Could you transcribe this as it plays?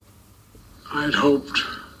I had hoped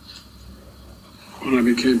when I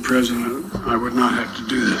became president I would not have to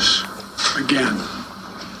do this again.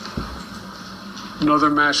 Another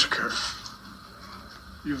massacre.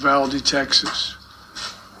 Uvalde, Texas.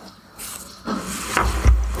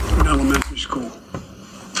 An elementary school.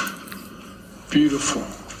 Beautiful,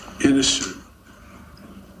 innocent,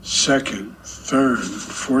 second, third,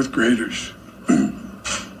 fourth graders. And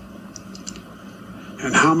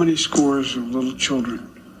how many scores of little children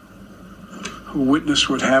who witness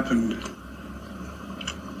what happened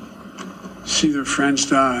see their friends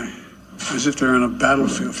die as if they're on a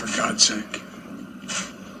battlefield, for God's sake.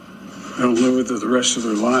 They'll live with it the rest of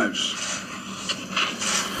their lives.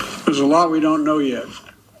 There's a lot we don't know yet.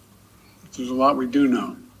 There's a lot we do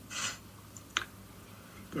know.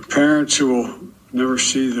 The parents who will never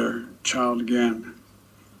see their child again,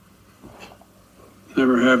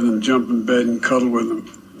 never have them jump in bed and cuddle with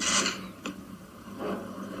them.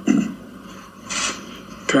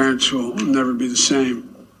 Parents will never be the same.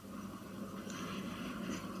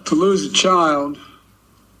 To lose a child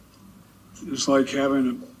is like having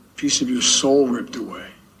a piece of your soul ripped away.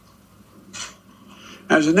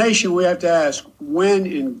 As a nation, we have to ask, when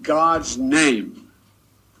in God's name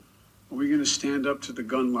are we going to stand up to the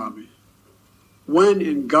gun lobby? When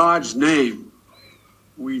in God's name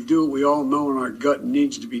we do what we all know in our gut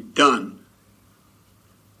needs to be done?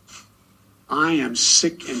 I am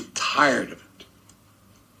sick and tired of it.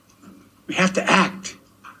 We have to act.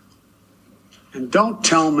 And don't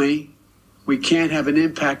tell me we can't have an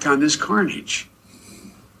impact on this carnage.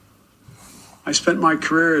 I spent my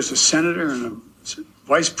career as a senator and a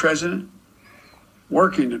vice president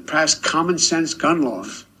working to pass common sense gun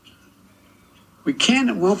laws. We can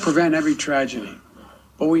and won't prevent every tragedy,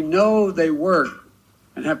 but we know they work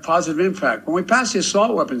and have positive impact. When we passed the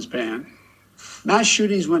assault weapons ban, mass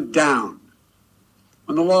shootings went down.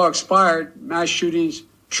 When the law expired, mass shootings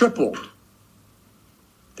tripled.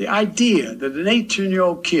 The idea that an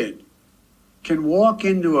 18-year-old kid can walk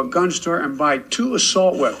into a gun store and buy 2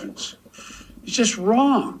 assault weapons is just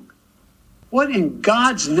wrong. What in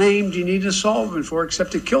God's name do you need an assault weapon for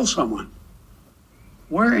except to kill someone?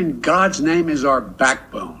 Where in God's name is our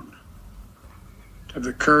backbone to have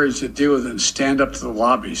the courage to deal with it and stand up to the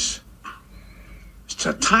lobbies? It's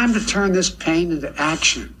a time to turn this pain into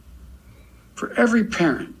action. For every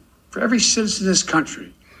parent, for every citizen in this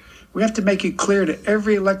country, we have to make it clear to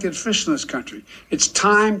every elected official in this country, it's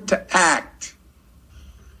time to act.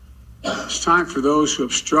 It's time for those who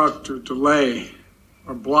obstruct or delay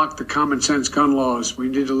or block the common sense gun laws. We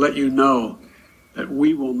need to let you know that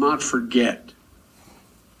we will not forget.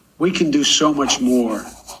 We can do so much more.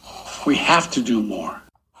 We have to do more.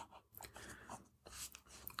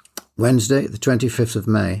 Wednesday, the 25th of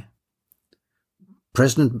May.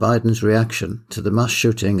 President Biden's reaction to the mass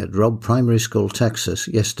shooting at Robb Primary School, Texas,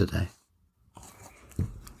 yesterday.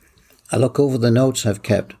 I look over the notes I've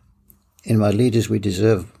kept in my Leaders We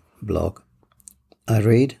Deserve blog. I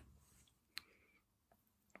read,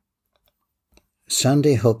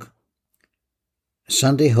 Sandy Hook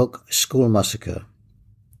School Massacre.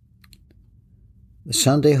 The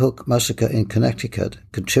Sandy Hook massacre in Connecticut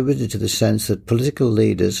contributed to the sense that political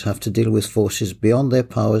leaders have to deal with forces beyond their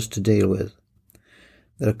powers to deal with.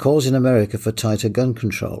 There are calls in America for tighter gun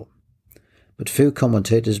control, but few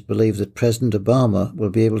commentators believe that President Obama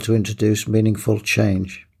will be able to introduce meaningful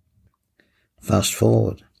change. Fast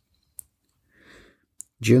forward.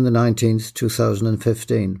 June the 19th,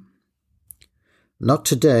 2015. Not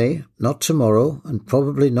today, not tomorrow, and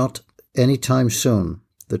probably not any time soon.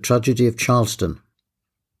 The tragedy of Charleston.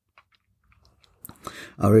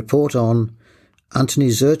 I report on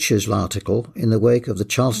Anthony Zurcher's article in the wake of the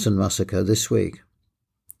Charleston massacre this week.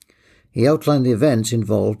 He outlined the events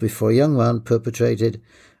involved before a young man perpetrated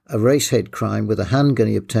a race hate crime with a handgun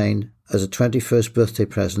he obtained as a 21st birthday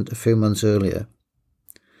present a few months earlier.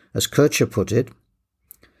 As Kircher put it,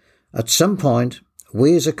 at some point,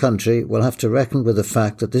 we as a country will have to reckon with the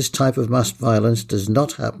fact that this type of mass violence does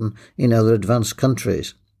not happen in other advanced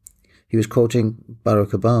countries. He was quoting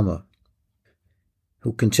Barack Obama,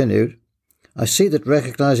 who continued, I see that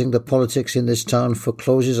recognizing the politics in this town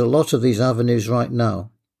forecloses a lot of these avenues right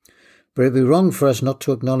now. But it would be wrong for us not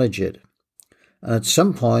to acknowledge it. And at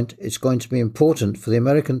some point, it's going to be important for the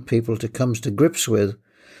American people to come to grips with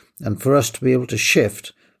and for us to be able to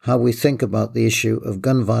shift how we think about the issue of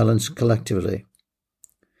gun violence collectively.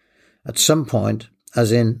 At some point,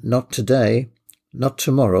 as in not today, not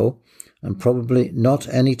tomorrow, and probably not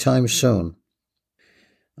any time soon.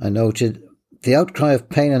 I noted, the outcry of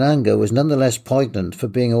pain and anger was nonetheless poignant for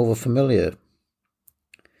being overfamiliar.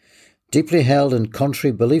 Deeply held and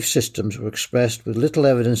contrary belief systems were expressed with little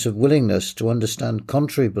evidence of willingness to understand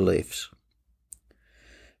contrary beliefs.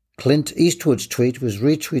 Clint Eastwood's tweet was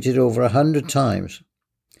retweeted over 100 times.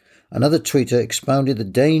 Another tweeter expounded the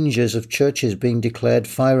dangers of churches being declared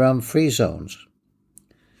firearm-free zones.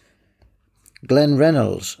 Glenn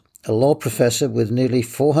Reynolds, a law professor with nearly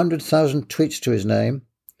 400,000 tweets to his name,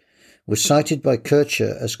 was cited by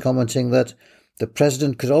Kircher as commenting that the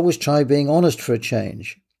president could always try being honest for a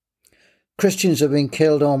change. Christians have been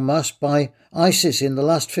killed en masse by ISIS in the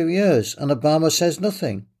last few years, and Obama says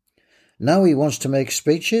nothing. Now he wants to make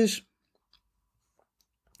speeches?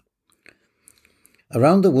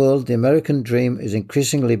 Around the world, the American dream is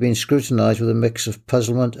increasingly being scrutinized with a mix of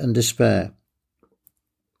puzzlement and despair.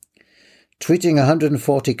 Tweeting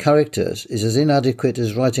 140 characters is as inadequate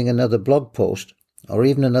as writing another blog post or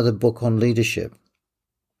even another book on leadership.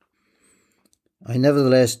 I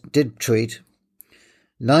nevertheless did tweet,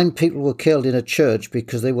 9 people were killed in a church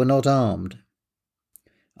because they were not armed.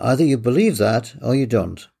 Either you believe that or you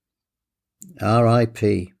don't.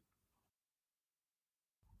 R.I.P.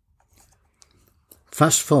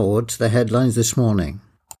 Fast forward to the headlines this morning.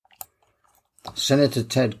 Senator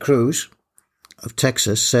Ted Cruz of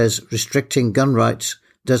Texas says restricting gun rights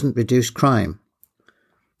doesn't reduce crime.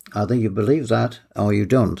 Either you believe that or you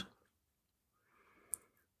don't.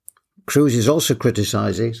 Cruz is also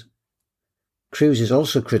criticised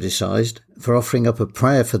for offering up a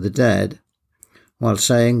prayer for the dead while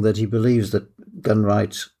saying that he believes that gun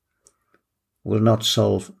rights will not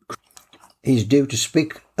solve. He's due to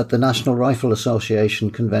speak at the National Rifle Association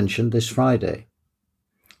convention this Friday.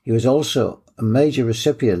 He was also a major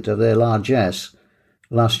recipient of their largesse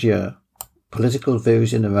last year. Political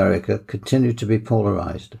views in America continue to be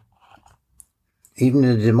polarised. Even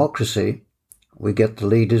in a democracy, we get the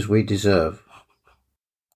leaders we deserve.